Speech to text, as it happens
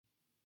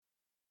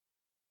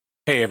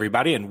Hey,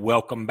 everybody, and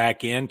welcome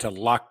back in to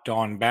Locked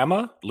On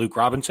Bama. Luke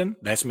Robinson,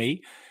 that's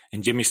me,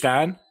 and Jimmy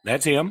Stein,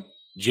 that's him.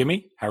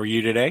 Jimmy, how are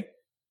you today?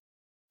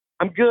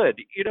 I'm good.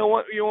 You know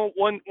what?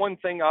 One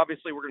thing.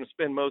 Obviously, we're going to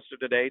spend most of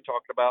today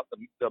talking about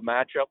the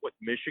matchup with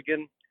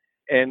Michigan,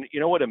 and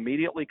you know what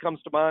immediately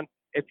comes to mind?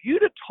 If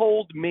you'd have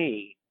told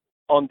me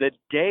on the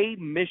day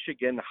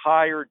Michigan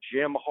hired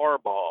Jim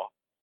Harbaugh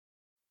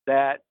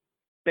that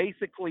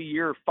basically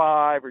year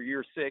 5 or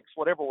year 6,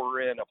 whatever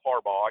we're in of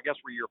Harbaugh, I guess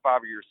we're year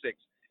 5 or year 6,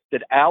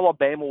 that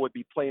Alabama would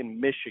be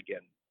playing Michigan,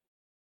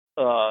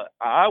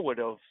 I would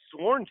have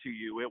sworn to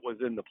you it was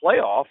in the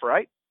playoff,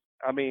 right?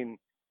 I mean,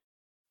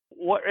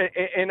 what?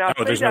 And I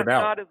say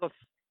that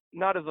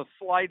not as a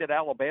slight at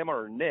Alabama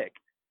or Nick,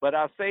 but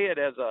I say it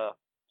as a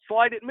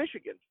slight at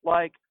Michigan.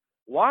 Like,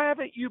 why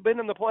haven't you been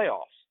in the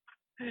playoffs?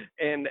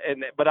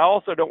 But I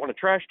also don't want to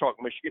trash talk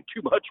Michigan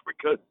too much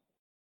because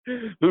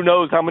who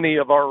knows how many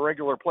of our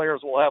regular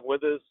players we'll have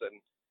with us, and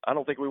I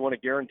don't think we want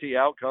to guarantee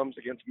outcomes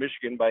against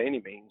Michigan by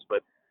any means.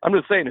 But I'm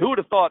just saying, who would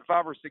have thought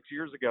 5 or 6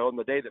 years ago, on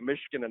the day that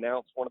Michigan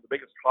announced one of the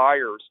biggest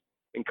hires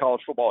in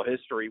college football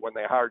history when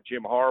they hired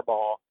Jim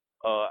Harbaugh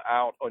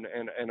out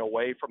and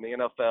away from the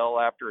NFL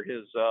after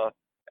his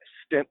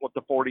stint with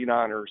the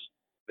 49ers,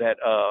 that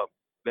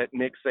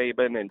Nick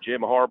Saban and Jim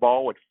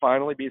Harbaugh would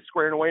finally be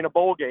squaring away in a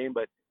bowl game.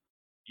 But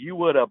you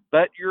would have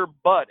bet your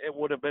butt it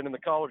would have been in the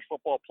college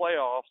football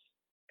playoffs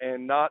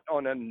and not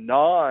on a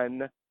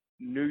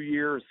non-New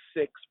Year's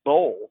Six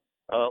bowl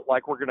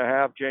like we're going to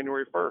have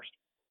January 1st.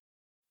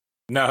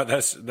 No,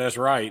 that's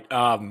right.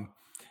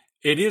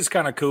 It is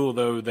kind of cool,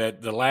 though,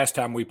 that the last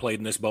time we played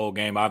in this bowl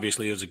game,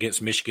 obviously, it was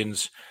against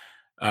Michigan's,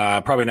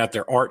 probably not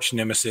their arch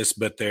nemesis,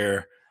 but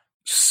their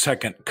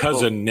second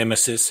cousin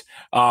nemesis.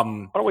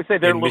 Why don't we say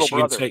their little Michigan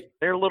brother? State.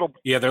 Their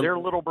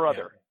little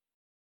brother.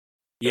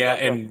 Yeah,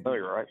 and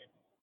right.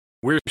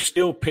 We're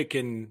still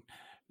picking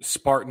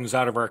Spartans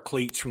out of our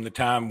cleats from the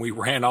time we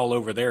ran all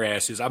over their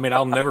asses. I mean,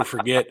 I'll never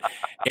forget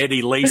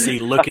Eddie Lacy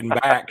looking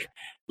back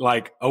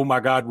like, oh,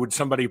 my God, would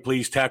somebody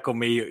please tackle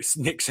me?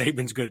 Nick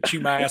Saban's going to chew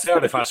my ass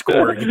out if I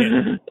score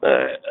again.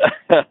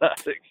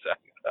 That's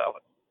exactly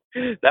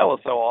that was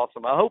so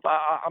awesome. I hope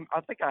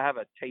I think I have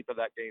a tape of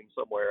that game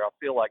somewhere. I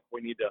feel like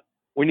we need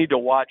to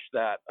watch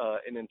that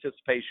in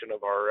anticipation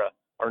of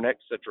our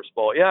next Citrus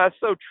Bowl. Yeah, that's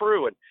so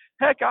true. And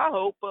heck, I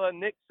hope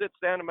Nick sits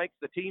down and makes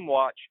the team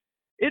watch.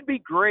 It'd be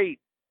great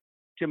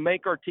to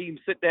make our team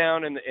sit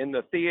down in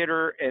the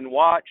theater and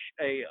watch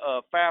a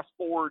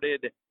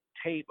fast-forwarded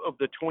tape of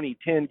the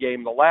 2010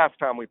 game, the last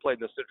time we played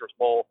in the Citrus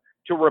Bowl,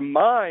 to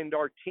remind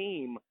our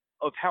team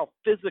of how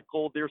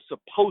physical they're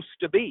supposed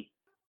to be.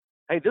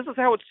 Hey, this is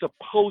how it's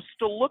supposed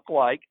to look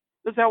like.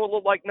 This is how it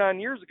looked like 9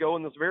 years ago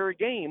in this very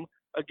game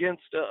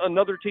against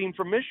another team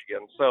from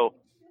Michigan. So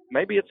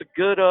maybe it's a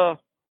good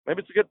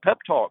pep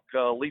talk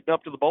leading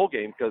up to the bowl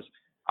game, because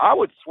I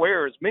would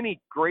swear as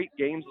many great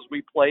games as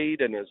we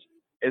played and as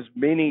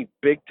many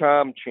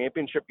big-time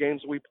championship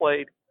games we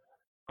played,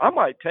 I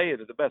might tell you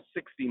that the best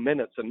 60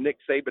 minutes a Nick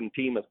Saban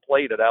team has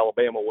played at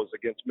Alabama was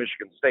against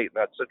Michigan State in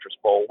that Citrus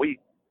Bowl.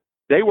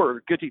 They were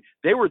a good team.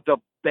 They were the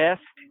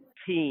best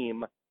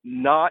team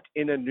not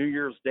in a New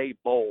Year's Day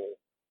bowl,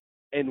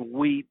 and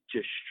we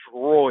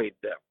destroyed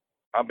them.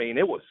 I mean,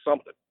 it was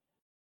something.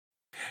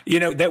 You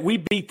know, that we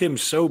beat them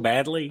so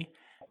badly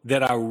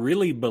that I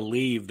really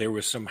believe there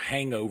was some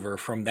hangover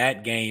from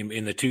that game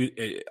in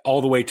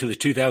all the way to the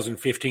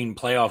 2015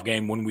 playoff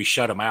game when we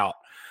shut them out,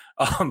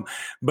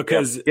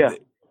 because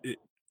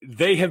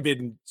they have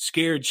been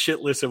scared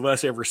shitless of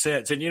us ever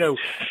since. And, you know,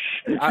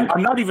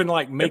 I'm not even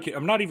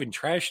I'm not even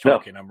trash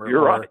talking them.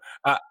 You're right.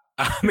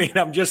 I mean,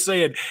 I'm just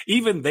saying,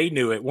 even they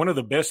knew it. One of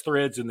the best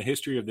threads in the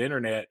history of the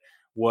internet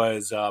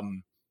was a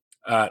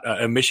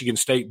Michigan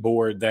State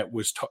board that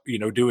was,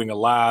 doing a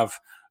live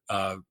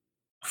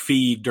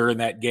feed during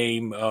that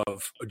game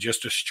of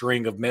just a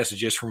string of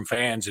messages from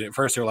fans. And at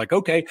first they're like,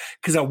 okay,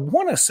 because I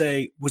want to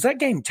say, was that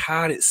game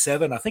tied at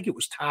 7? I think it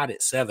was tied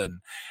at 7.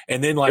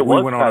 And then we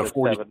went on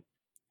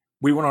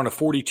a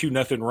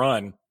 42-0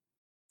 run.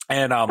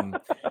 And,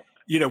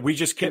 we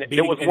just kept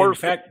beating. It was worse.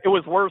 In fact, it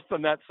was worse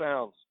than that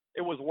sounds.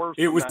 It was worse.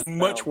 It was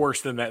much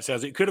worse than that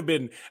sounds. It could have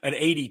been an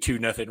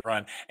 82-0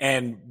 run,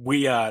 and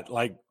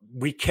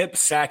we kept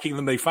sacking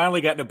them. They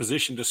finally got in a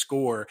position to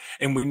score,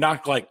 and we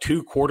knocked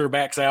 2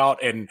 quarterbacks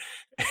out. And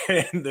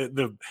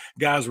the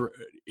guys were,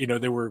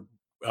 there were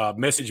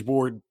message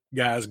board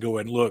guys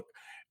going, "Look,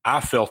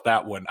 I felt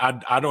that one. I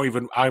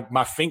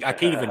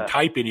can't even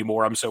type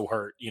anymore. I'm so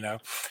hurt." I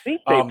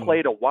think they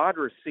played a wide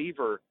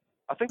receiver.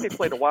 I think they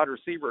played a wide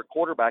receiver at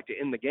quarterback to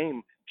end the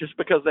game just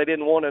because they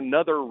didn't want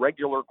another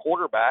regular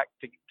quarterback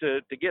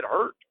to get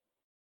hurt.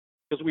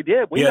 Because we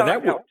did. We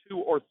knocked out 2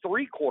 or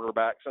 3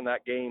 quarterbacks in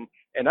that game,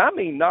 and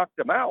knocked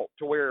them out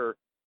to where,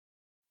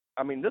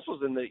 this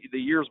was in the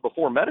years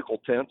before medical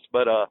tents,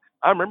 but I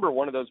remember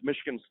one of those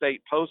Michigan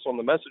State posts on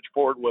the message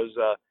board was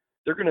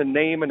they're going to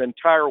name an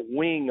entire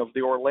wing of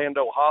the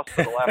Orlando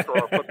Hospital after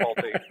our football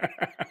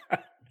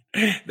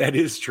team. That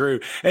is true.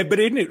 But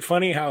isn't it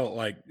funny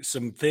how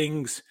some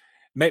things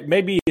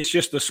maybe it's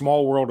just the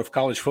small world of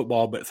college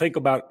football, but think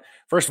about,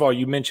 first of all,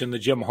 you mentioned the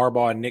Jim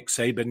Harbaugh and Nick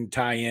Saban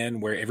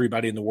tie-in where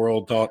everybody in the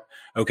world thought,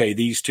 okay,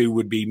 these two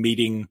would be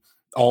meeting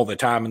all the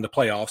time in the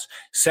playoffs.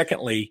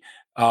 Secondly,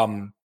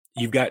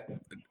 you've got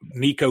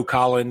Nico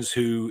Collins,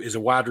 who is a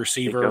wide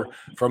receiver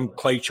from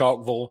Clay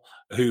Chalkville,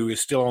 who is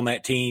still on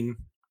that team,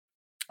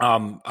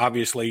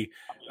 obviously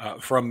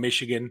from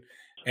Michigan.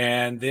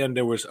 And then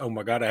there was, oh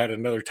my God, I had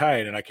another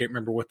tie-in, and I can't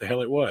remember what the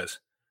hell it was.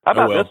 How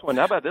about this one?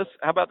 How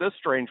about this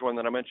strange one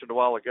that I mentioned a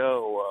while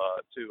ago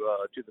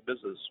to the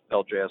business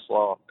LJS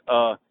Law?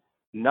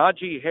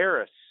 Najee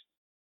Harris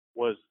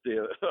was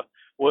there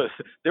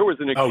was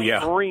an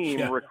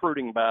extreme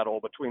recruiting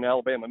battle between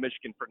Alabama and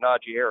Michigan for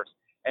Najee Harris,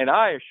 and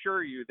I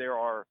assure you there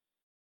are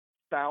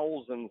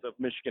thousands of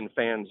Michigan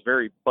fans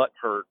very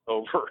butthurt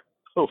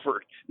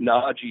over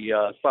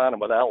Najee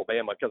signing with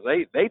Alabama because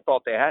they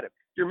thought they had him.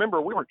 You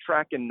remember we were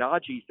tracking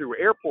Najee through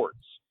airports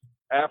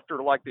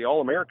after like the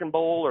All-American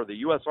Bowl or the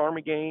U.S.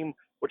 Army game,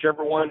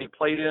 whichever one he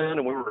played in,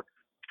 and we were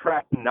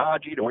tracking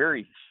Najee to where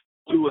he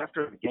flew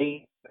after the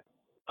game.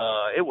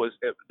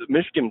 The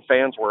Michigan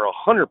fans were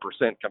 100%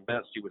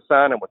 convinced he was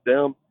signing with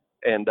them,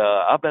 and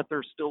I bet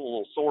they're still a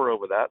little sore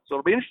over that. So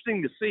it'll be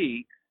interesting to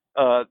see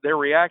their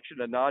reaction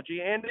to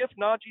Najee and if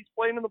Najee's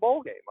playing in the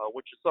bowl game,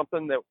 which is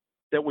something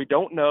that we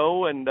don't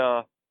know, and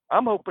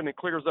I'm hoping it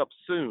clears up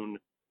soon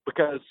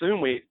because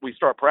soon we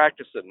start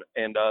practicing,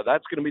 and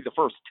that's going to be the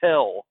first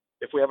tell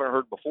if we haven't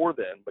heard before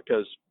then,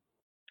 because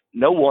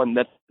no one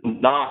that's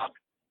not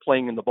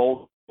playing in the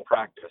bowl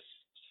practice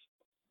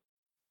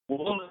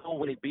will know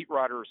when the beat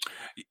writers,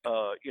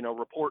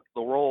 report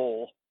the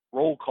roll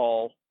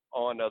call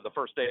on the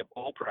first day of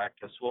bowl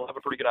practice. We'll have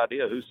a pretty good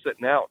idea who's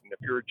sitting out. And if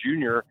you're a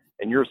junior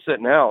and you're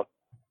sitting out,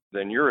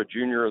 then you're a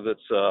junior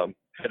that's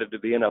headed to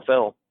the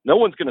NFL. No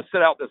one's going to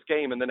sit out this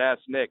game and then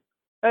ask Nick,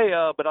 hey,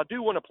 but I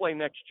do want to play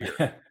next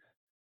year.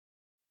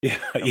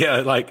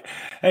 Yeah, like,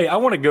 hey, I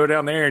want to go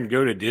down there and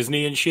go to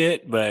Disney and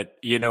shit, but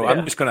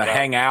I'm just going to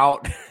hang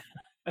out.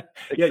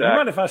 Exactly. Yeah, you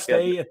mind if I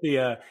stay at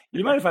the?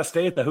 You mind if I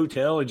stay at the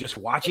hotel and just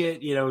watch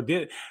it?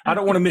 I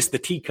don't want to miss the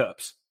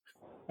teacups.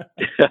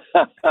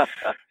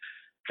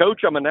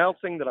 Coach, I'm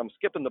announcing that I'm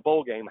skipping the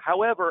bowl game.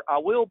 However, I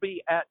will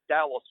be at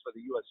Dallas for the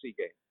USC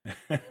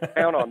game.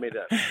 Count on me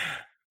then.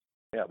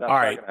 Yeah, that's all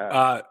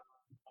right.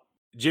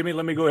 Jimmy,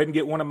 let me go ahead and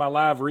get one of my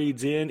live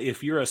reads in.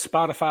 If you're a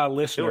Spotify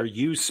listener,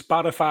 use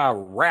Spotify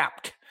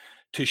Wrapped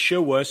to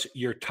show us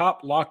your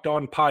top Locked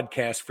On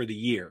podcast for the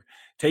year.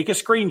 Take a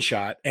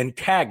screenshot and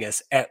tag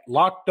us at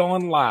Locked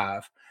On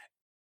Live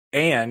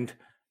and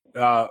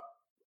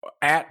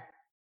at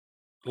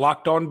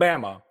Locked On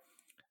Bama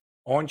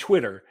on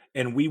Twitter,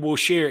 and we will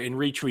share and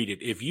retweet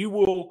it. If you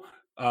will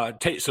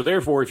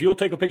if you'll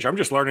take a picture, I'm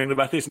just learning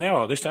about this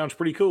now. This sounds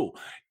pretty cool.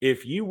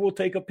 If you will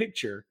take a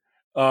picture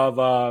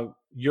of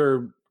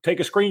take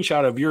a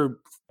screenshot of your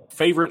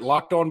favorite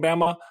Locked On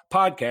Bama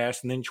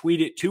podcast and then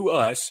tweet it to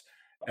us.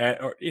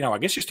 I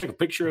guess just take a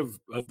picture of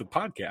the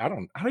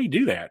podcast. How do you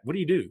do that? What do?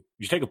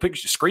 You take a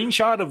picture,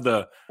 screenshot of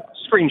the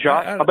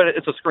screenshot. I bet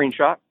it's a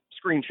screenshot,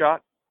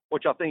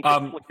 which I think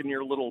is clicking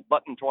your little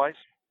button twice.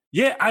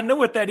 Yeah, I know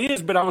what that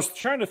is, but I was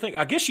trying to think.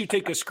 I guess you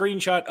take a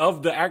screenshot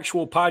of the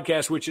actual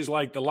podcast, which is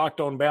like the Locked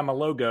On Bama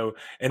logo,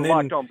 and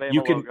then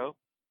you can logo.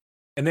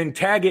 And then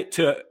tag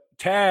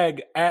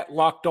at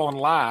Locked On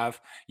Live.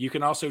 You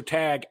can also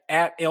tag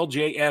at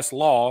LJS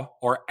Law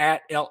or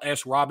at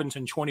LS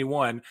Robinson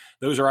 21.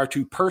 Those are our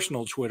two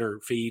personal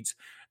Twitter feeds.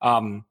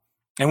 And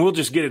we'll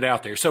just get it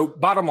out there. So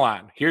bottom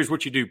line, here's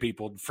what you do,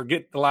 people.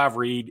 Forget the live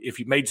read.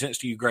 If it made sense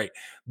to you, great.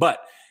 But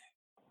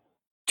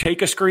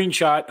take a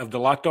screenshot of the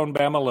Locked On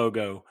Bama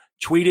logo,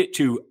 tweet it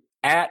to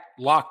at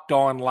Locked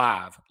On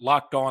Live,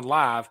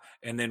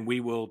 and then we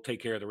will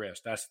take care of the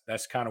rest.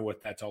 That's kind of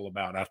what that's all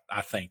about.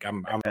 I think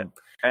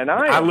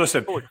I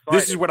listen. So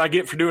this is what I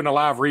get for doing a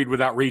live read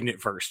without reading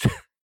it first.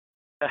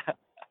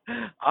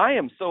 I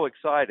am so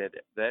excited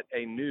that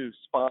a new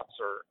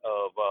sponsor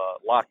of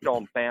Locked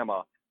On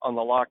Bama on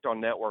the Locked On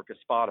Network is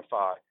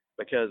Spotify,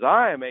 because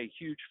I am a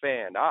huge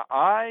fan.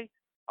 I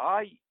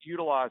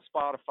utilize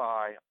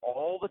Spotify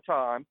all the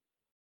time.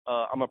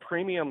 I'm a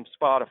premium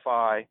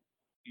Spotify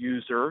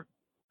user.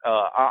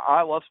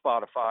 I love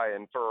Spotify,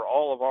 and for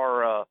all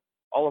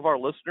of our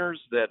listeners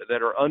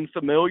that are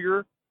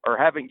unfamiliar or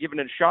haven't given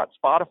it a shot,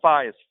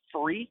 Spotify is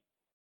free.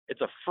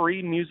 It's a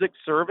free music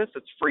service.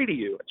 It's free to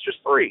you. It's just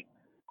free.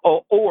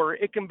 Or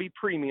it can be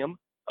premium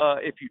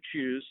if you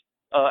choose.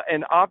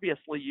 And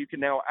obviously, you can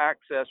now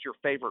access your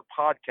favorite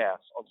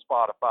podcasts on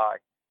Spotify.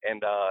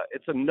 And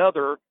it's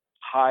another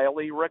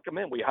highly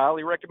recommend. We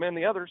highly recommend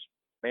the others.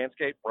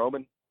 Manscaped,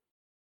 Roman.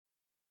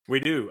 We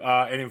do.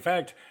 And in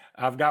fact,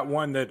 I've got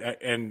one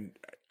and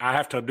I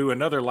have to do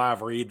another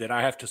live read that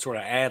I have to sort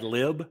of ad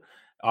lib.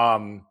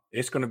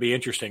 It's going to be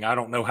interesting. I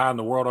don't know how in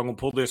the world I'm going to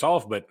pull this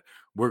off, but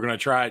we're going to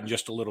try it in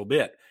just a little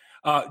bit.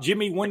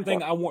 Jimmy, one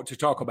thing I want to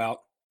talk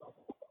about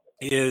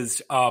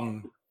is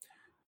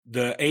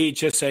the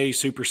AHSA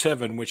Super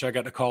 7, which I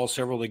got to call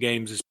several of the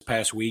games this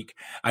past week.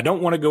 I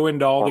don't want to go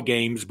into all the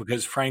games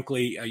because,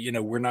 frankly,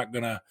 we're not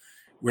going to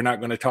We're not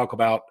going to talk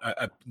about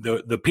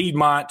the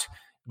Piedmont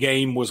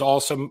game was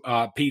awesome.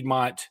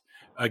 Piedmont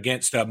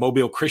against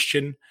Mobile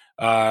Christian,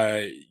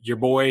 your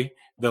boy,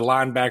 the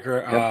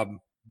linebacker,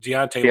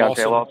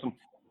 Deontay Lawson.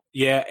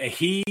 Yeah,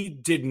 he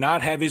did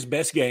not have his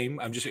best game.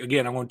 I'm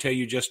going to tell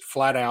you just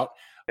flat out.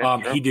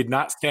 He did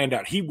not stand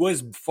out. He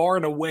was far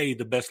and away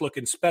the best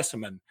looking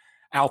specimen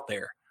out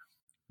there.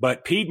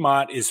 But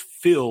Piedmont is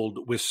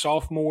filled with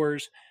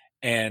sophomores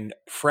and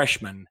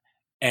freshmen,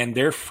 and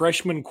their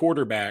freshman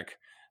quarterback,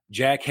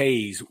 Jack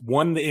Hayes,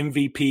 won the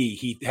MVP.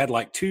 He had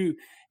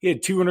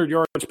 200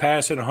 yards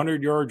passing,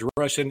 100 yards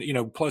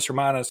rushing, plus or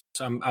minus.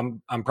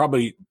 I'm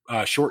probably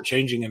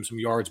shortchanging him some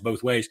yards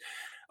both ways.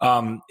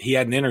 He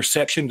had an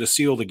interception to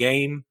seal the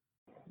game.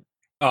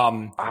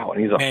 Wow,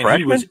 and he's a freshman?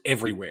 He was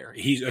everywhere.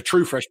 He's a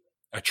true freshman.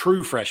 A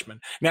true freshman.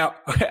 Now,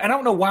 I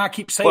don't know why I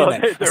keep saying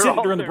that. I said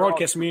it during the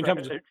broadcast a million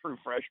times. True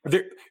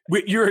freshman.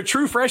 You're a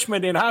true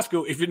freshman in high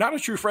school. If you're not a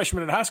true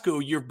freshman in high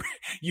school,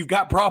 you've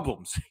got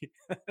problems.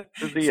 This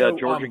is the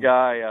Georgia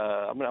guy.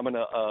 I'm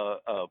gonna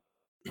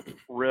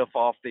riff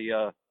off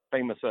the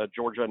famous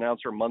Georgia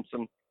announcer Larry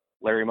Munson.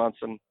 Larry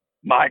Munson,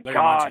 he's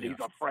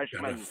a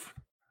freshman.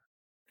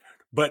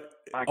 But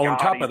on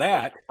top of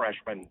that,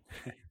 freshman.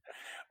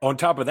 On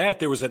top of that,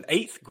 there was an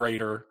 8th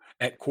grader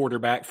at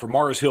quarterback for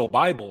Mars Hill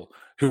Bible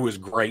who was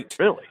great.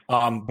 Really?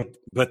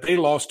 But they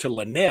lost to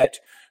Lynette,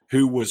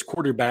 who was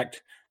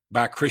quarterbacked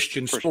by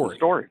Christian Story.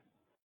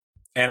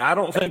 And I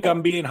don't think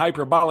I'm being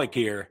hyperbolic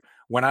here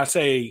when I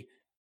say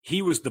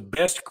he was the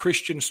best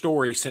Christian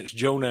Story since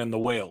Jonah and the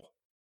whale.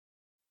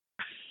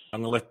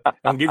 I'll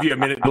give you a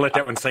minute to let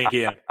that one sink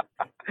in.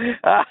 It's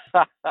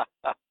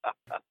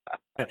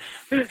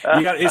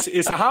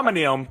a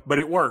homonym, but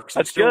it works.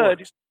 That's good.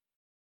 Works.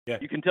 Yeah.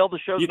 You can tell the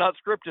show's not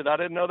scripted. I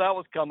didn't know that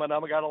was coming.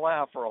 I'm got to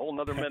laugh for a whole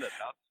nother minute.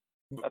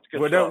 That's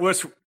good.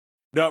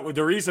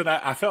 The reason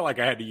I felt like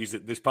I had to use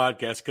it this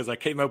podcast because I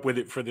came up with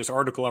it for this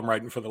article I'm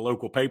writing for the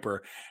local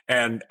paper,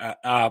 and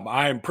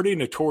I am pretty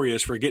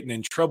notorious for getting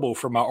in trouble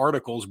for my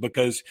articles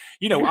because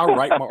I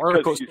write my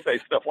articles. You say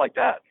stuff like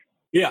that.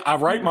 Yeah, I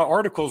write my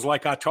articles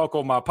like I talk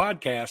on my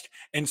podcast,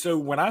 and so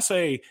when I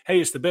say, "Hey,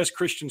 it's the best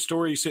Christian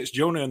story since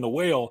Jonah and the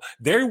whale,"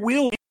 there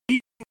will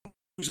be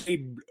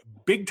a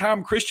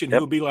big-time Christian who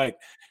will be like,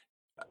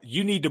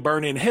 "You need to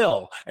burn in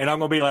hell," and I'm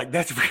going to be like,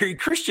 "That's very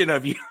Christian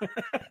of you."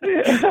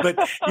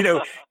 But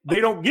they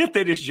don't get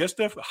that it's just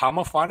a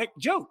homophonic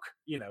joke.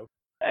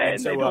 And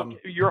so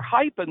you're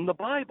hyping the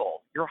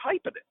Bible. You're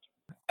hyping it.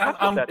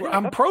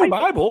 I'm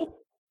pro-Bible.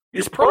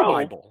 It's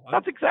pro-Bible.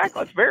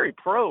 That's very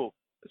pro.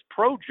 It's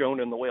pro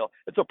Jonah and the whale.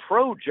 It's a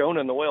pro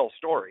Jonah and the whale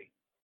story.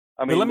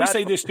 I mean, let me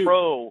say this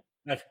too.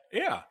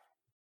 Yeah.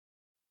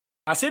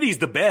 I said he's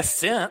the best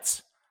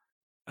since.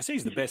 I say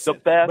he's the best. Since.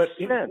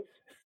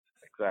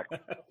 Exactly.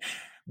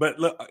 But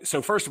look,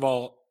 so first of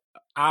all,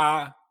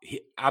 I'm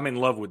in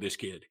love with this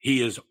kid.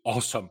 He is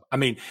awesome. I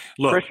mean,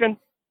 look. Christian?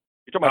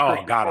 You're talking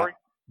about Christian Story?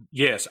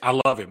 Yes, I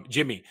love him.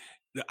 Jimmy,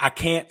 I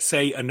can't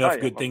say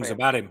enough good things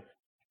about him.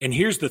 And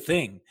here's the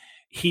thing.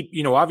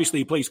 He, obviously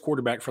he plays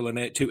quarterback for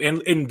Lynette too.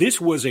 And this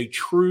was a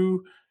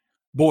true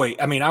boy.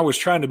 I mean, I was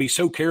trying to be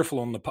so careful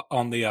on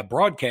the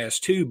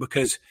broadcast too,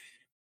 because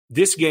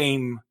this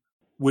game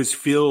was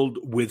filled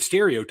with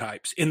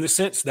stereotypes in the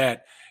sense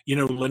that,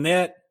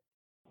 Lynette,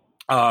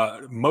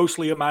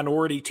 mostly a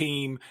minority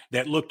team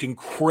that looked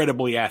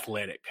incredibly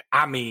athletic.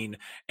 I mean,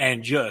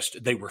 and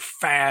just, they were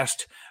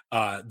fast.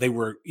 They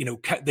were,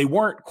 they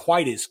weren't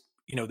quite as,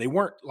 they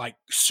weren't like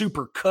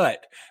super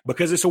cut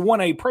because it's a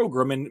 1A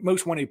program and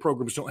most 1A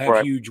programs don't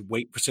have huge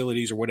weight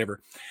facilities or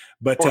whatever.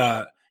 But,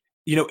 and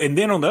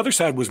then on the other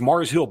side was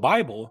Mars Hill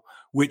Bible,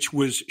 which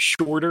was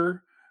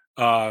shorter,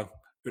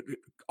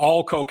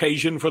 all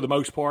Caucasian for the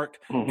most part,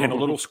 and a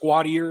little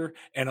squattier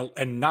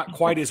and not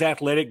quite as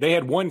athletic. They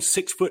had one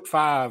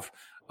 6'5",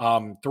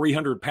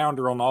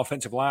 300-pounder on the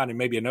offensive line and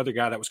maybe another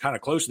guy that was kind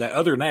of close to that.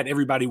 Other than that,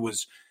 everybody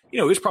was,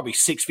 it was probably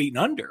 6 feet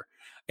and under.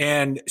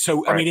 And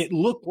so, I mean, it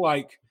looked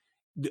like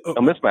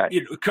a mismatch.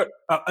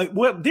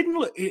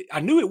 I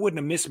knew it wasn't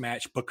a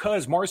mismatch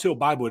because Mars Hill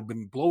Bible had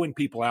been blowing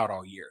people out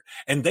all year,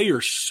 and they are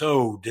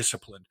so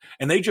disciplined,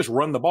 and they just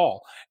run the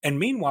ball. And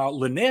meanwhile,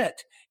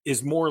 Lynette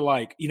is more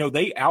like,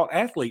 they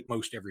out-athlete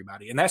most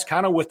everybody, and that's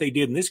kind of what they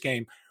did in this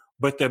game.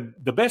 But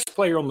the best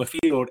player on the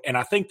field, and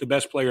I think the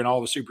best player in all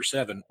the Super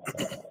 7,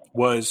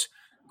 was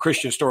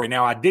Christian Story.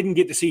 Now, I didn't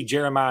get to see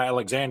Jeremiah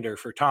Alexander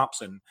for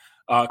Thompson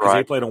because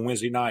they played on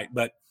Wednesday night,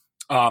 but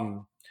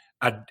I'm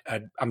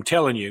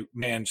telling you,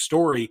 man,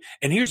 Story.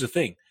 And here's the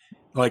thing.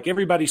 Like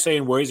everybody's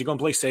saying, well, is he going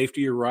to play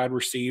safety or wide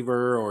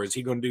receiver or is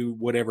he going to do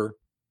whatever?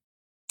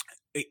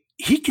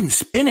 He can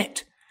spin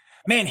it.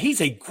 Man,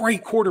 he's a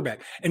great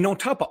quarterback. And on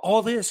top of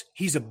all this,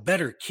 he's a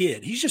better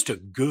kid. He's just a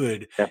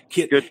good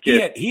kid. Good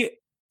kid.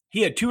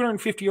 He had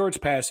 250 yards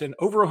passing,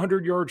 over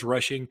 100 yards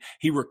rushing.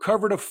 He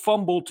recovered a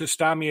fumble to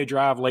stymie a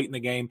drive late in the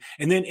game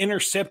and then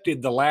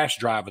intercepted the last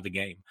drive of the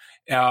game.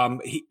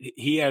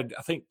 He had,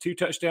 I think, 2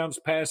 touchdowns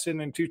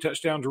passing and 2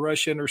 touchdowns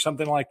rushing or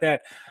something like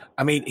that.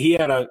 I mean, he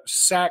had a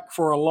sack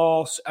for a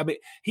loss. I mean,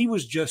 he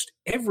was just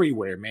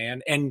everywhere,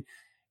 man. And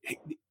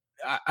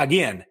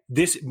again,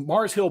 this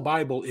Mars Hill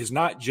Bible is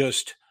not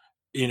just,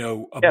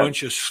 a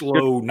bunch of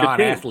slow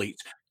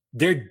non-athletes.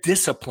 They're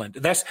disciplined.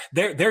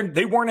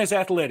 They weren't as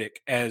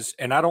athletic as,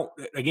 and I don't,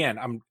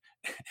 again,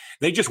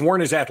 they just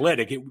weren't as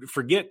athletic.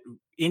 Forget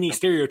any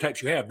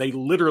stereotypes you have. They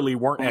literally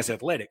weren't as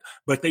athletic,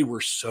 but they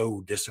were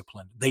so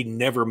disciplined. They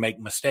never make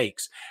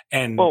mistakes.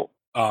 And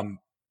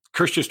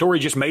Christian Story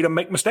just made them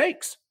make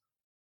mistakes.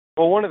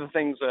 Well, one of the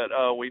things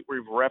that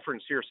we've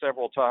referenced here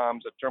several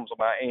times in terms of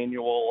my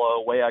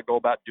annual way I go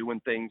about doing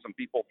things, and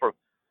people for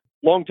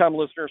longtime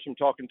listeners from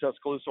Talking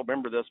Tuscaloosa will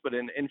remember this, but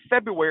in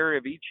February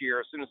of each year,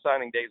 as soon as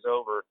signing day is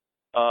over,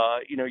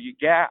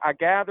 I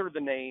gather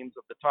the names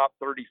of the top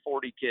 30,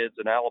 40 kids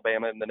in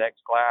Alabama in the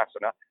next class,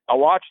 and I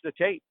watch the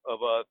tape of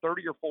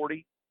 30 or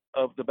 40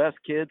 of the best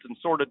kids and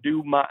sort of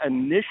do my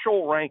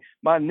initial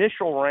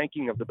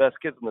ranking of the best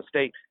kids in the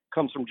state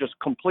comes from just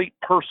complete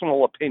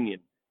personal opinion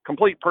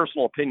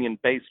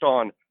based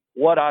on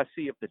what I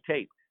see of the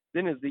tape.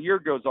 Then as the year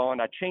goes on,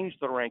 I change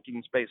the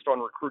rankings based on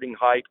recruiting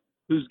hype,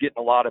 who's getting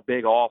a lot of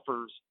big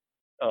offers,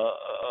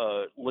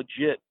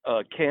 legit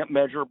camp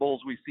measurables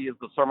we see as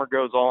the summer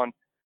goes on.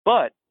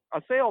 But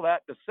I say all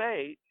that to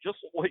say just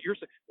what you're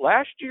saying.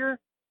 Last year,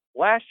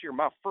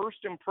 my first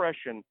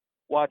impression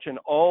watching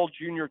all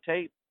junior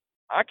tape,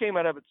 I came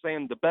out of it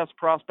saying the best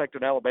prospect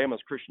in Alabama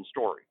is Christian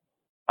Story.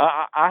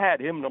 I had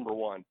him number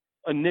one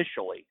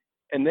initially,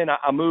 and then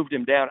I moved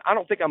him down. I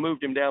don't think I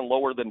moved him down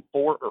lower than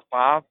 4 or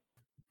 5,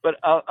 but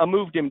I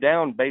moved him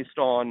down based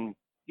on,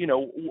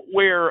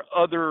 where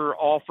other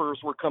offers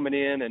were coming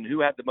in and who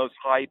had the most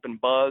hype and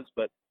buzz.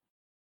 But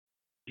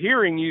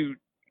hearing you,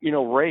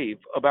 rave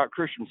about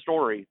Christian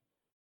Story,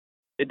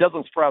 it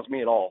doesn't surprise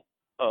me at all,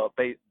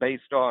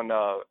 based on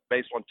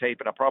tape.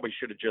 And I probably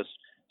should have just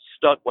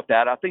stuck with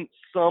that. I think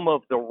some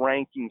of the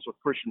rankings with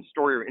Christian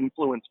Story are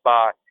influenced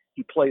by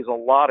he plays a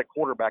lot of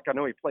quarterback. I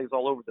know he plays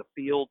all over the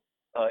field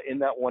in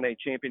that 1A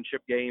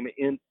championship game.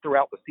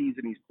 Throughout the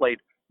season, he's played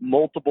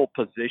multiple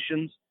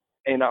positions.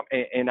 And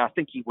I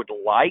think he would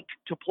like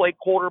to play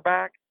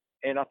quarterback,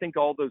 and I think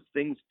all those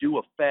things do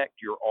affect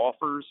your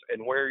offers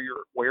and where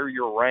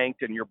you're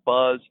ranked and your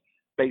buzz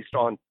based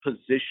on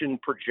position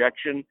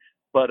projection.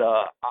 But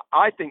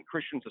I think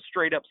Christian's a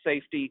straight up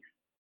safety,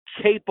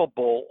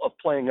 capable of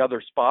playing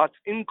other spots,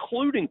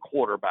 including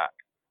quarterback.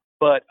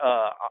 But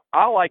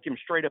I like him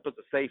straight up as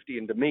a safety,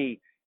 and to me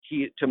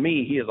he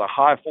is a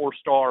high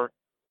 4-star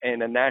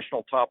and a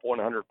national top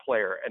 100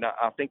 player, and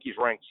I think he's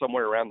ranked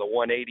somewhere around the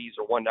 180s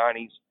or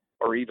 190s.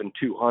 Or even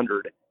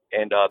 200,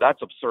 and that's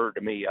absurd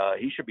to me.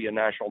 He should be a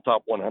national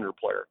top 100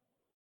 player.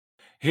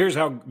 Here's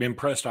how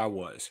impressed I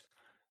was.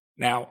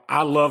 Now,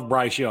 I love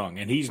Bryce Young,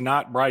 and he's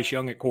not Bryce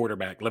Young at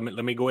quarterback. Let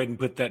me go ahead and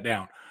put that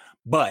down.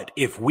 But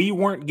if we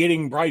weren't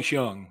getting Bryce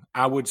Young,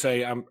 I would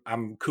say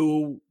I'm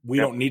cool. We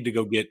don't need to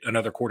go get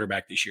another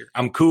quarterback this year.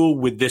 I'm cool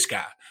with this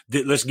guy.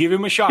 Let's give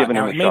him a shot.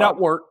 Now, it may not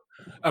work.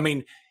 I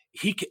mean,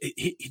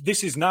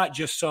 this is not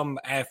just some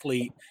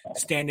athlete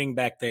standing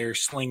back there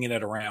slinging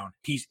it around.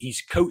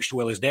 He's coached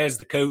well. His dad's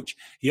the coach.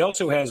 He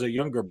also has a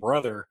younger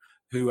brother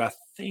who I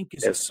think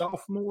is a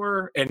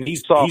sophomore, and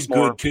he's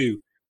good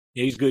too.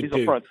 Yeah, he's good too.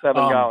 He's a front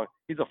seven guy.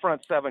 He's a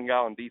front seven guy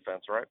on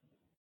defense, right?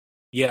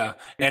 Yeah,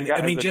 and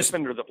I mean, just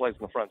defender that plays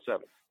in the front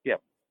seven. Yeah.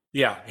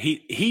 Yeah,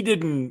 he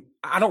didn't.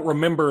 I don't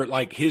remember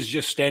like his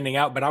just standing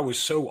out, but I was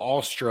so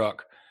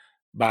awestruck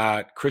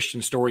by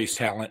Christian Story's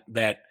talent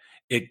that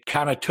it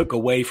kind of took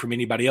away from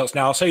anybody else.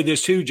 Now, I'll say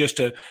this too, just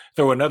to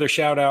throw another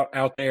shout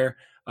out there.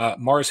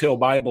 Mars Hill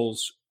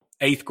Bible's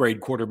 8th grade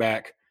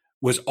quarterback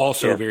was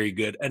also very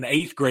good. An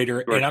 8th grader.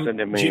 And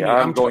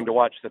I'm going to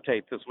watch the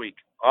tape this week.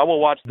 I will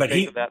watch the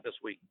tape of that this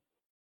week.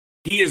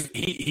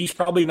 He's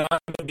probably not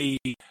going to be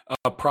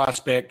a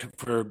prospect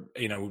for,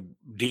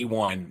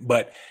 D1,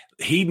 but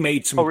he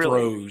made some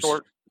throws.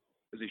 Short?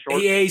 Is he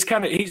short? Yeah,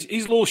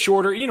 he's a little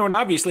shorter, and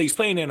obviously he's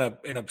playing in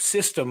a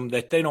system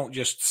that they don't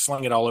just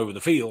sling it all over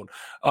the field.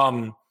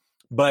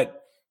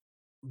 But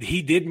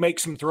he did make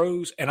some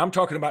throws, and I'm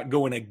talking about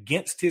going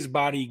against his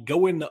body,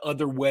 going the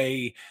other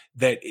way,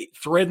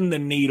 threading the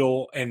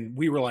needle. And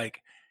we were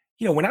like,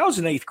 when I was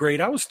in 8th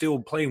grade, I was still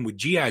playing with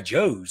G.I.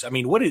 Joes. I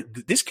mean,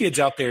 this kid's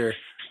out there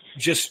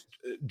just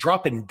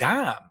dropping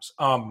dimes.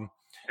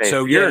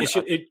 So you're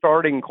a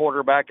starting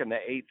quarterback in the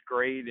 8th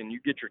grade, and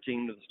you get your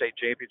team to the state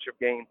championship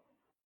game.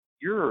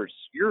 You're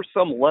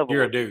some level.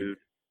 You're a dude.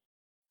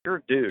 You're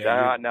a dude.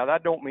 Yeah, now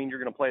that don't mean you're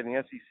going to play in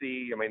the SEC.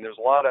 I mean, there's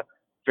a lot of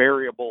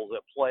variables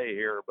at play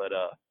here, but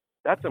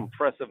that's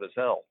impressive as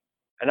hell.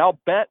 And I'll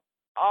bet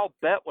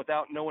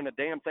without knowing a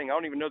damn thing. I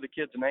don't even know the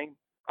kid's name.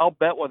 I'll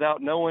bet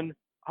without knowing.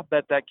 I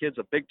bet that kid's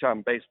a big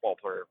time baseball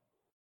player.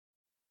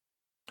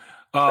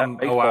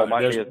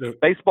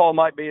 Baseball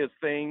might be his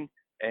thing,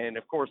 and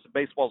of course,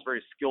 baseball is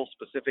very skill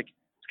specific.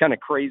 It's kind of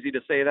crazy to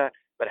say that,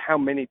 but how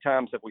many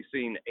times have we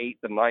seen 8th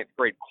and 9th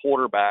grade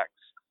quarterbacks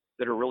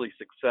that are really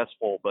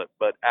successful,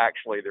 but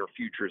actually their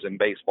futures in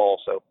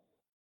baseball? So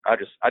I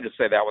just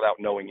say that without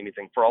knowing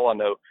anything. For all I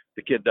know,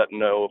 the kid doesn't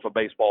know if a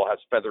baseball has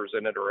feathers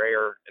in it or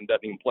air and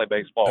doesn't even play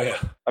baseball. Oh,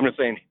 yeah. I'm just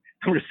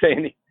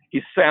saying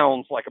he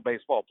sounds like a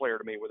baseball player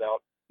to me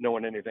without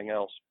knowing anything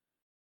else.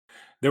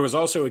 There was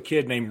also a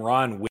kid named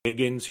Ron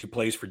Wiggins who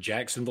plays for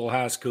Jacksonville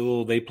High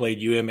School. They played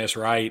UMS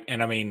Wright.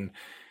 And I mean,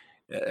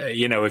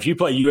 if you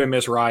play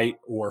UMS Wright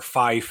or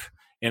Fife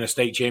in a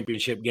state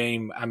championship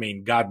game, I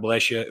mean, God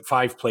bless you.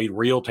 Fife played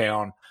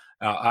Reeltown.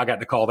 I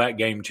got to call that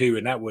game too.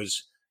 And that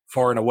was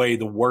far and away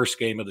the worst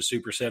game of the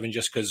Super 7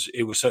 just because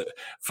it was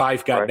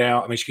Fife got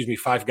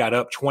Fife got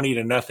up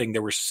 20-0.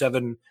 There were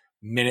 7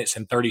 minutes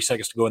and 30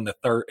 seconds to go in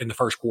the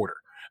first quarter.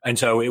 And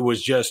so it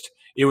was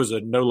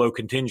a no-low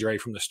contingere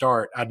from the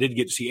start. I did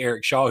get to see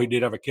Eric Shaw, who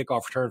did have a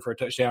kickoff return for a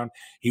touchdown.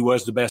 He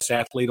was the best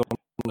athlete on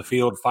the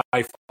field.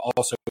 Fife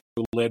also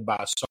led by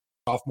a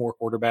sophomore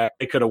quarterback.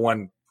 They could have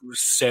won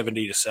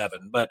 70-7.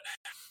 But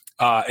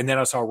and then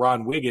I saw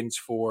Ron Wiggins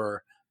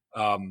for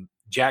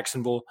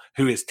Jacksonville,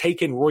 who has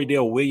taken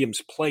Roydale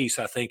Williams' place,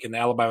 I think, in the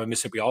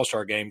Alabama-Mississippi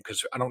All-Star game,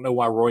 because I don't know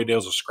why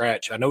Roydale's a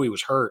scratch. I know he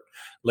was hurt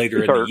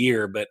later in the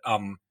year, but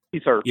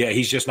he's hurt. Yeah,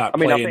 he's just not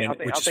playing,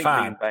 which is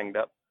fine. He's banged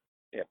up.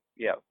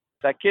 Yeah.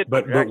 That kid,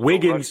 but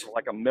Wiggins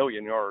like 1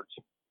 million yards.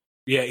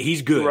 Yeah,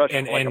 he's good,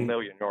 and 1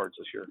 million yards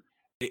this year.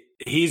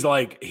 He's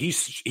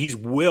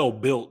well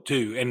built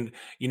too, and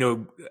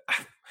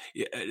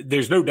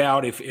there's no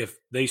doubt if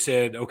they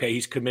said, okay,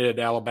 he's committed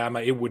to Alabama,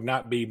 it would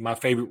not be my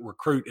favorite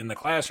recruit in the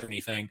class or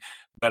anything,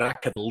 but I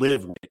could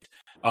live with it.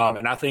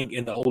 And I think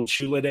in the old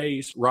Shula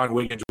days, Ron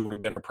Wiggins would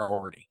have been a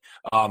priority.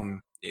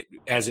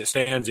 As it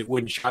stands, it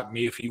wouldn't shock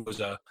me if he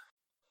was a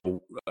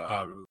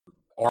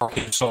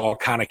Arkansas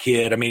kind of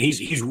kid. I mean,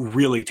 he's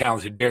really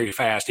talented, very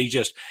fast. They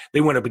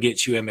went up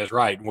against UMS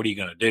Wright, and what are you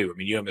going to do? I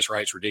mean, UMS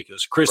Wright's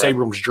ridiculous. Chris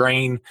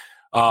Abrams-Drain,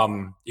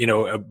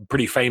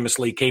 pretty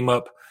famously came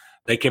up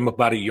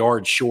about a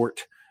yard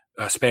short.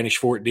 Spanish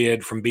Fort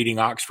did from beating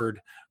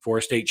Oxford for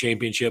a state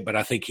championship, but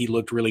I think he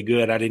looked really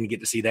good. I didn't get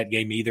to see that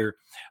game either.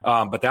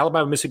 But the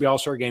Alabama-Mississippi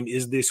All-Star game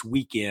is this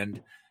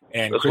weekend,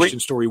 and Christian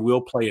Story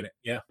will play in it.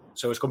 Yeah,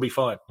 so it's going to be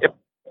fun. Yep.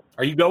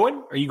 Are you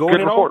going? Are you going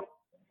Good at report. all?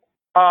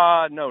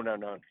 No.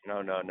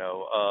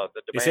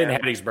 It's in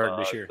Hattiesburg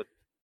this year.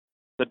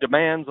 The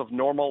demands of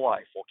normal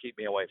life will keep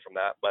me away from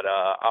that, but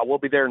I will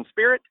be there in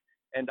spirit,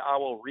 and I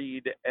will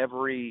read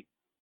every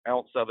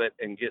ounce of it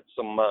and get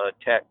some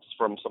texts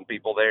from some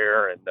people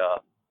there. And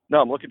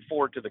I'm looking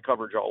forward to the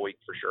coverage all week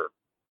for sure.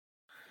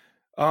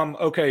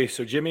 Okay,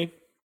 so Jimmy,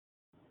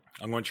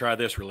 I'm going to try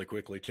this really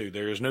quickly too.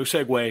 There is no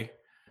segue,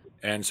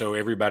 and so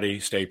everybody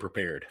stay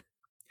prepared.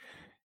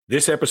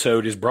 This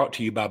episode is brought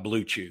to you by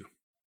Blue Chew.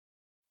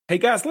 Hey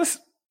guys, let's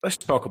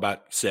talk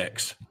about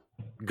sex,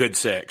 good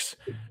sex,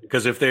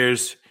 because if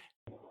there's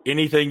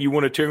anything you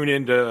want to tune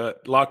into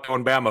Locked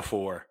On Bama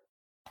for,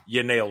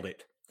 you nailed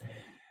it.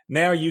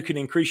 Now you can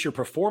increase your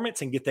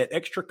performance and get that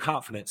extra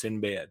confidence in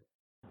bed.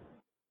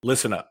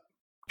 Listen up.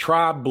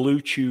 Try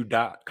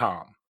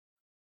BlueChew.com.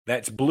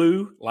 That's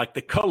blue like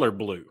the color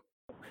blue.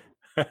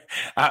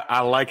 I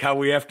like how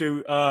we have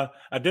to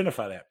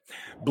identify that.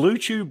 Blue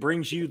Chew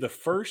brings you the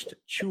first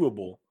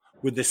chewable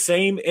with the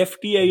same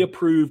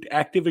FDA-approved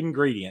active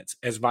ingredients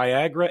as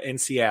Viagra and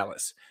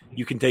Cialis.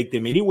 You can take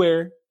them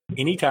anywhere,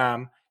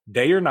 anytime,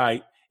 day or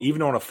night,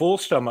 even on a full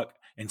stomach.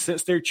 And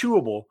since they're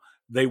chewable,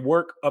 they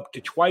work up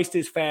to twice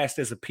as fast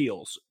as a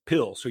pill,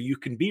 so you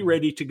can be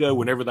ready to go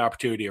whenever the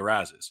opportunity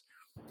arises.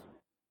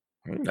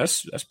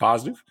 That's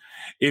positive.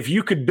 If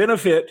you could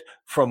benefit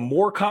from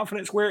more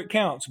confidence where it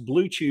counts,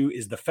 Blue Chew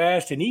is the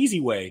fast and easy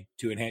way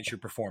to enhance your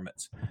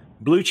performance.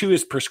 Blue Chew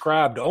is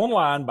prescribed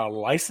online by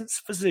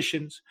licensed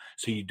physicians,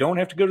 so you don't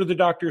have to go to the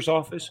doctor's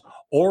office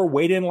or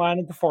wait in line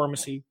at the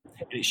pharmacy,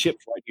 and it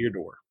ships right to your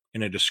door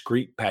in a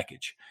discreet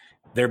package.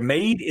 They're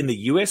made in the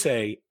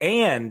USA,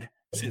 and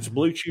since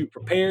Blue Chew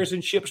prepares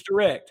and ships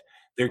direct,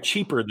 they're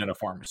cheaper than a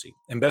pharmacy.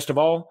 And best of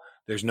all,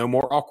 there's no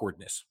more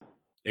awkwardness,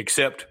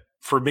 except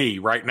for me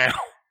right now.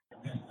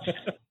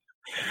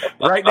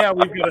 Right now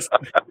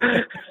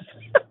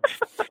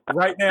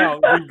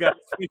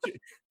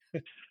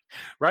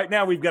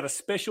we've got a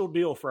special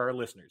deal for our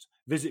listeners.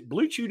 Visit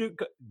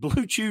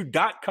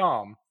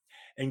BlueChew.com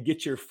and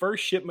get your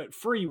first shipment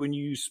free when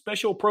you use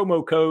special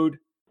promo code.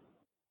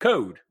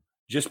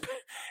 Just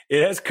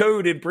it has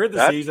code in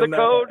parentheses. That's the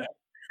code.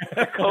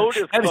 The code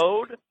is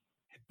code.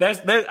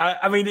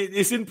 I mean,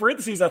 it's in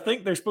parentheses. I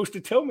think they're supposed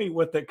to tell me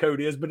what that code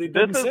is, but it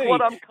doesn't say. This is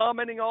what I'm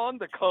commenting on,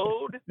 the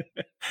code.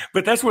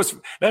 But that's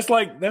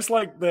like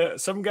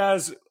some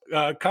guy's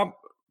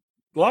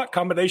lock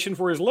combination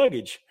for his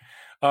luggage.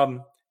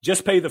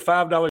 Just pay the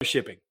 $5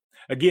 shipping.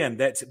 Again,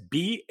 that's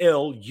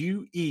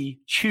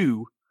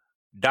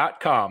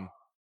BlueChew.com.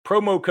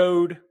 Promo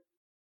code.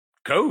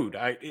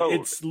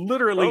 It's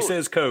literally code.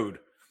 Says code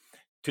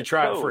to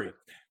try it free.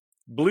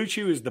 Blue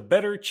Chew is the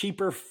better,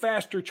 cheaper,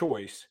 faster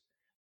choice.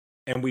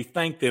 And we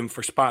thank them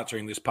for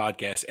sponsoring this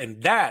podcast.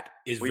 And that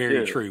is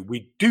very true.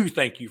 We do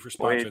thank you for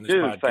sponsoring this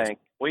podcast.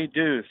 We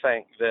do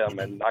thank them.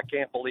 And I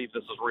can't believe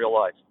this is real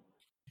life.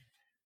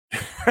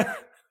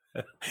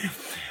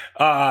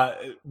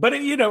 But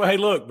hey,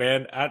 look,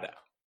 man,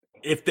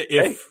 if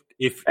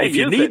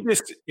you need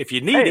this, if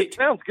you need it,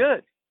 sounds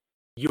good.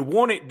 You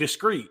want it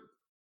discreet.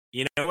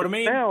 You know what I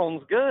mean?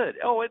 Sounds good.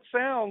 Oh, it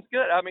sounds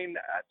good. I mean,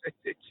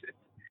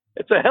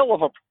 it's a hell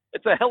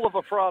of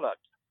a product.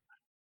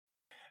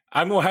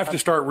 I'm going to have to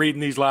start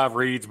reading these live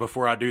reads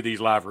before I do these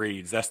live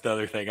reads. That's the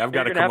other thing. I've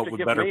got to come up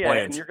with better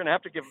plans. You're going to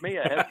have to give me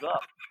a heads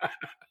up.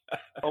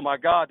 Oh, my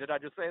God. Did I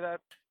just say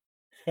that?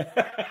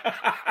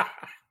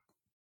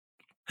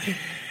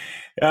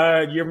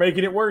 You're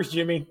making it worse,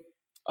 Jimmy.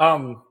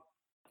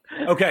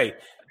 Okay,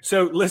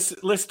 so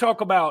let's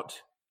talk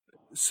about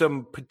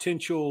some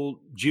potential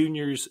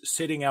juniors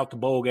sitting out the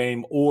bowl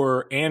game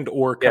or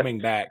coming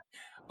back,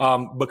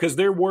 because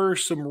there were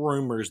some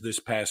rumors this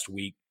past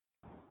week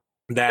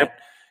that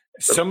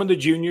some of the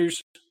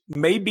juniors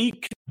may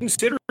be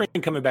considering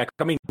coming back.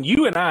 I mean,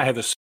 you and I have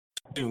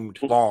assumed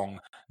long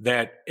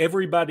that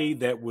everybody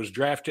that was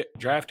draft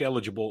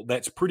eligible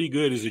that's pretty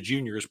good as a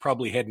junior is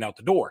probably heading out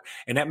the door,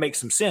 and that makes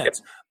some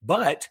sense.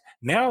 But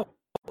now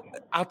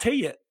I'll tell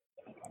you,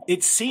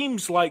 it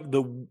seems like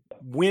the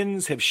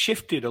winds have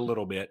shifted a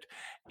little bit,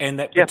 and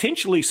that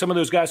potentially some of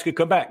those guys could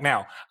come back.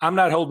 Now, I'm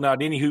not holding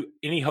out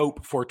any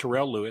hope for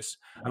Terrell Lewis.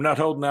 I'm not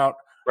holding out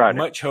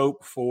much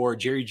hope for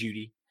Jerry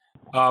Jeudy.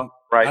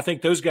 I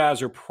think those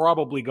guys are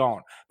probably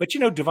gone. But,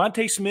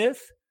 Devontae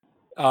Smith,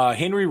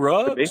 Henry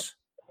Ruggs,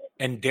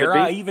 and dare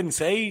I even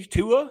say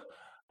Tua?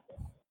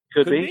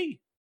 Could be.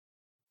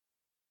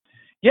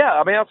 Yeah,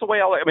 I mean, that's the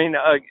way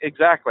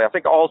exactly. I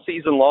think all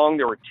season long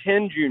there were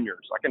 10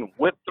 juniors. I can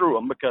whip through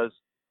them because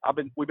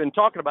we've been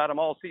talking about them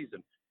all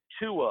season.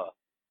 Tua,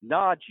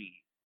 Najee,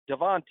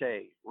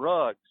 Devontae,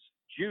 Ruggs,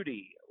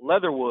 Jeudy,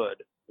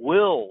 Leatherwood,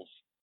 Wills,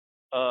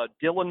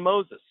 Dylan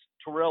Moses,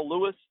 Terrell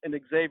Lewis, and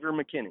Xavier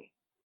McKinney.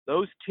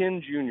 Those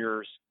 10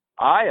 juniors,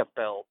 I have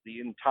felt the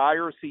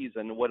entire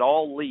season would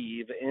all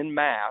leave en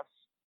masse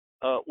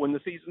when the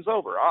season's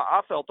over.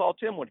 I felt all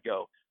 10 would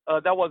go.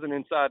 That wasn't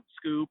inside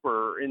scoop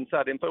or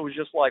inside info. It was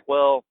just like,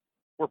 well,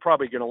 we're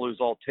probably going to lose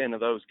all 10 of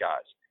those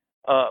guys.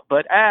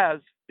 But as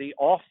the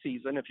off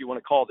season, if you want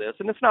to call this,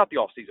 and it's not the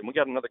off season, we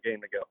got another game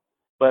to go.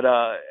 But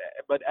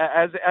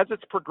as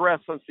it's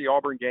progressed since the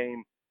Auburn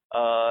game,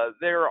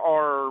 there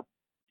are,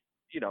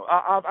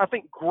 I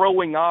think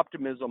growing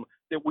optimism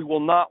that we will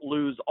not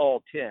lose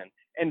all 10.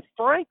 And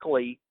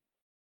frankly,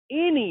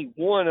 any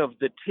one of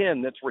the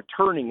 10 that's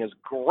returning is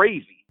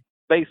gravy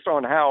based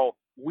on how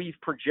we've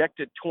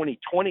projected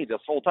 2020 this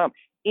whole time.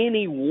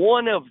 Any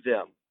one of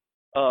them,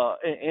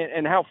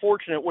 and how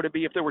fortunate would it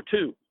be if there were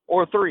 2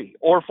 or 3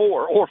 or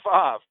 4 or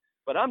 5?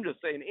 But I'm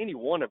just saying any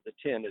one of the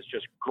 10 is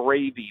just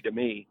gravy to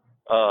me.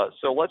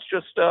 So let's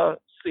just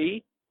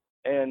see.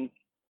 And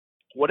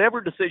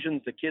whatever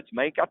decisions the kids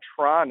make, I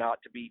try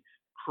not to be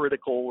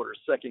critical or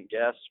second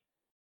guess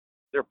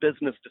their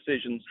business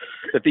decisions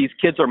that these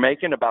kids are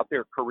making about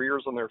their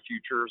careers and their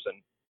futures.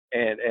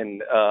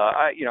 And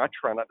I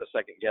try not to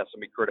second guess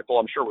and be critical.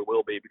 I'm sure we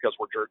will be because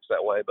we're jerks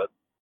that way. But,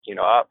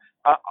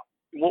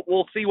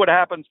 we'll see what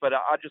happens. But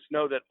I just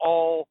know that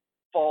all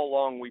fall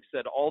long we've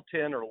said all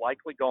 10 are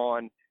likely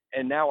gone.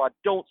 And now I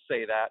don't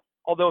say that.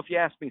 Although if you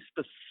ask me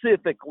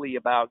specifically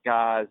about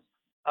guys,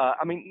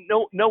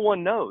 no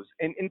one knows.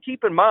 And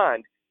keep in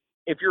mind,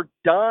 if you're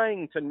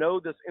dying to know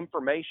this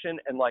information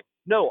and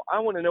I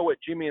want to know what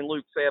Jimmy and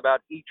Luke say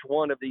about each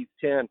one of these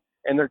 10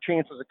 and their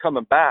chances of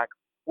coming back.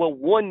 Well,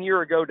 1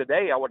 year ago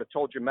today, I would have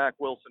told you Mack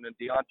Wilson and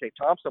Deontay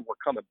Thompson were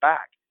coming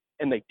back,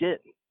 and they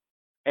didn't.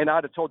 And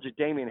I'd have told you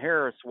Damian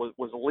Harris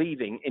was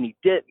leaving, and he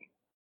didn't.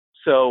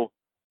 So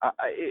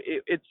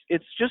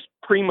it's just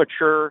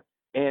premature.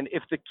 And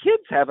if the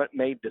kids haven't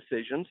made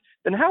decisions,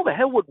 then how the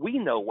hell would we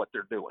know what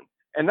they're doing?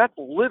 And that's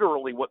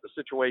literally what the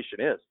situation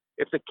is.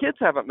 If the kids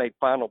haven't made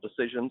final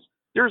decisions,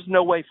 there's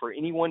no way for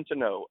anyone to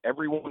know.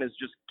 Everyone is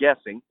just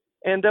guessing.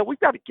 And we've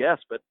got to guess,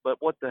 but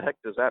what the heck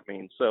does that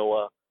mean?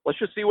 So let's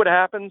just see what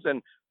happens.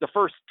 And the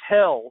first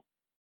tell,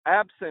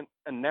 absent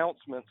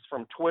announcements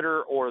from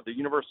Twitter or the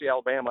University of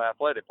Alabama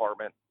Athletic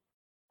Department,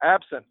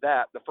 absent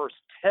that, the first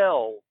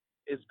tell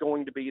is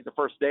going to be the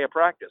first day of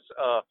practice.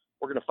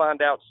 We're going to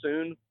find out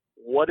soon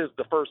what is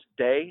the first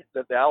day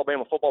that the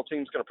Alabama football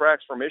team is going to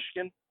practice for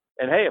Michigan.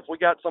 And, hey, if we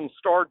got some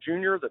star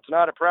junior that's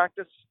not at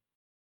practice,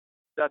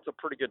 that's a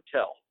pretty good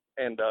tell.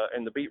 And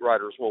the beat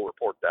writers will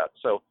report that.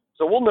 So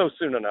we'll know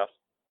soon enough.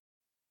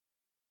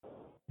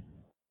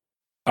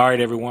 All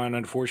right, everyone.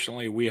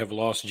 Unfortunately, we have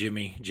lost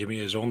Jimmy. Jimmy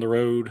is on the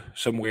road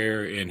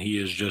somewhere, and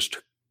he is just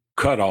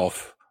cut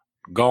off,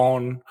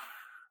 gone.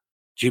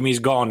 Jimmy's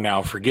gone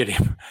now. Forget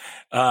him.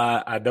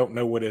 I don't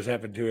know what has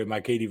happened to him.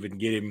 I can't even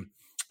get him,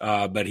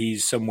 but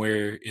he's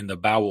somewhere in the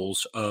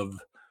bowels of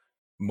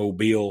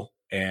Mobile,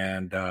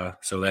 and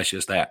so that's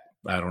just that.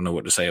 I don't know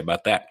what to say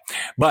about that.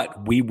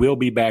 But we will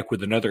be back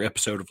with another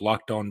episode of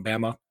Locked On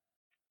Bama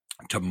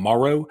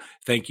tomorrow.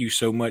 Thank you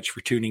so much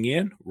for tuning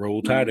in.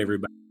 Roll Tide,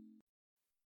 everybody.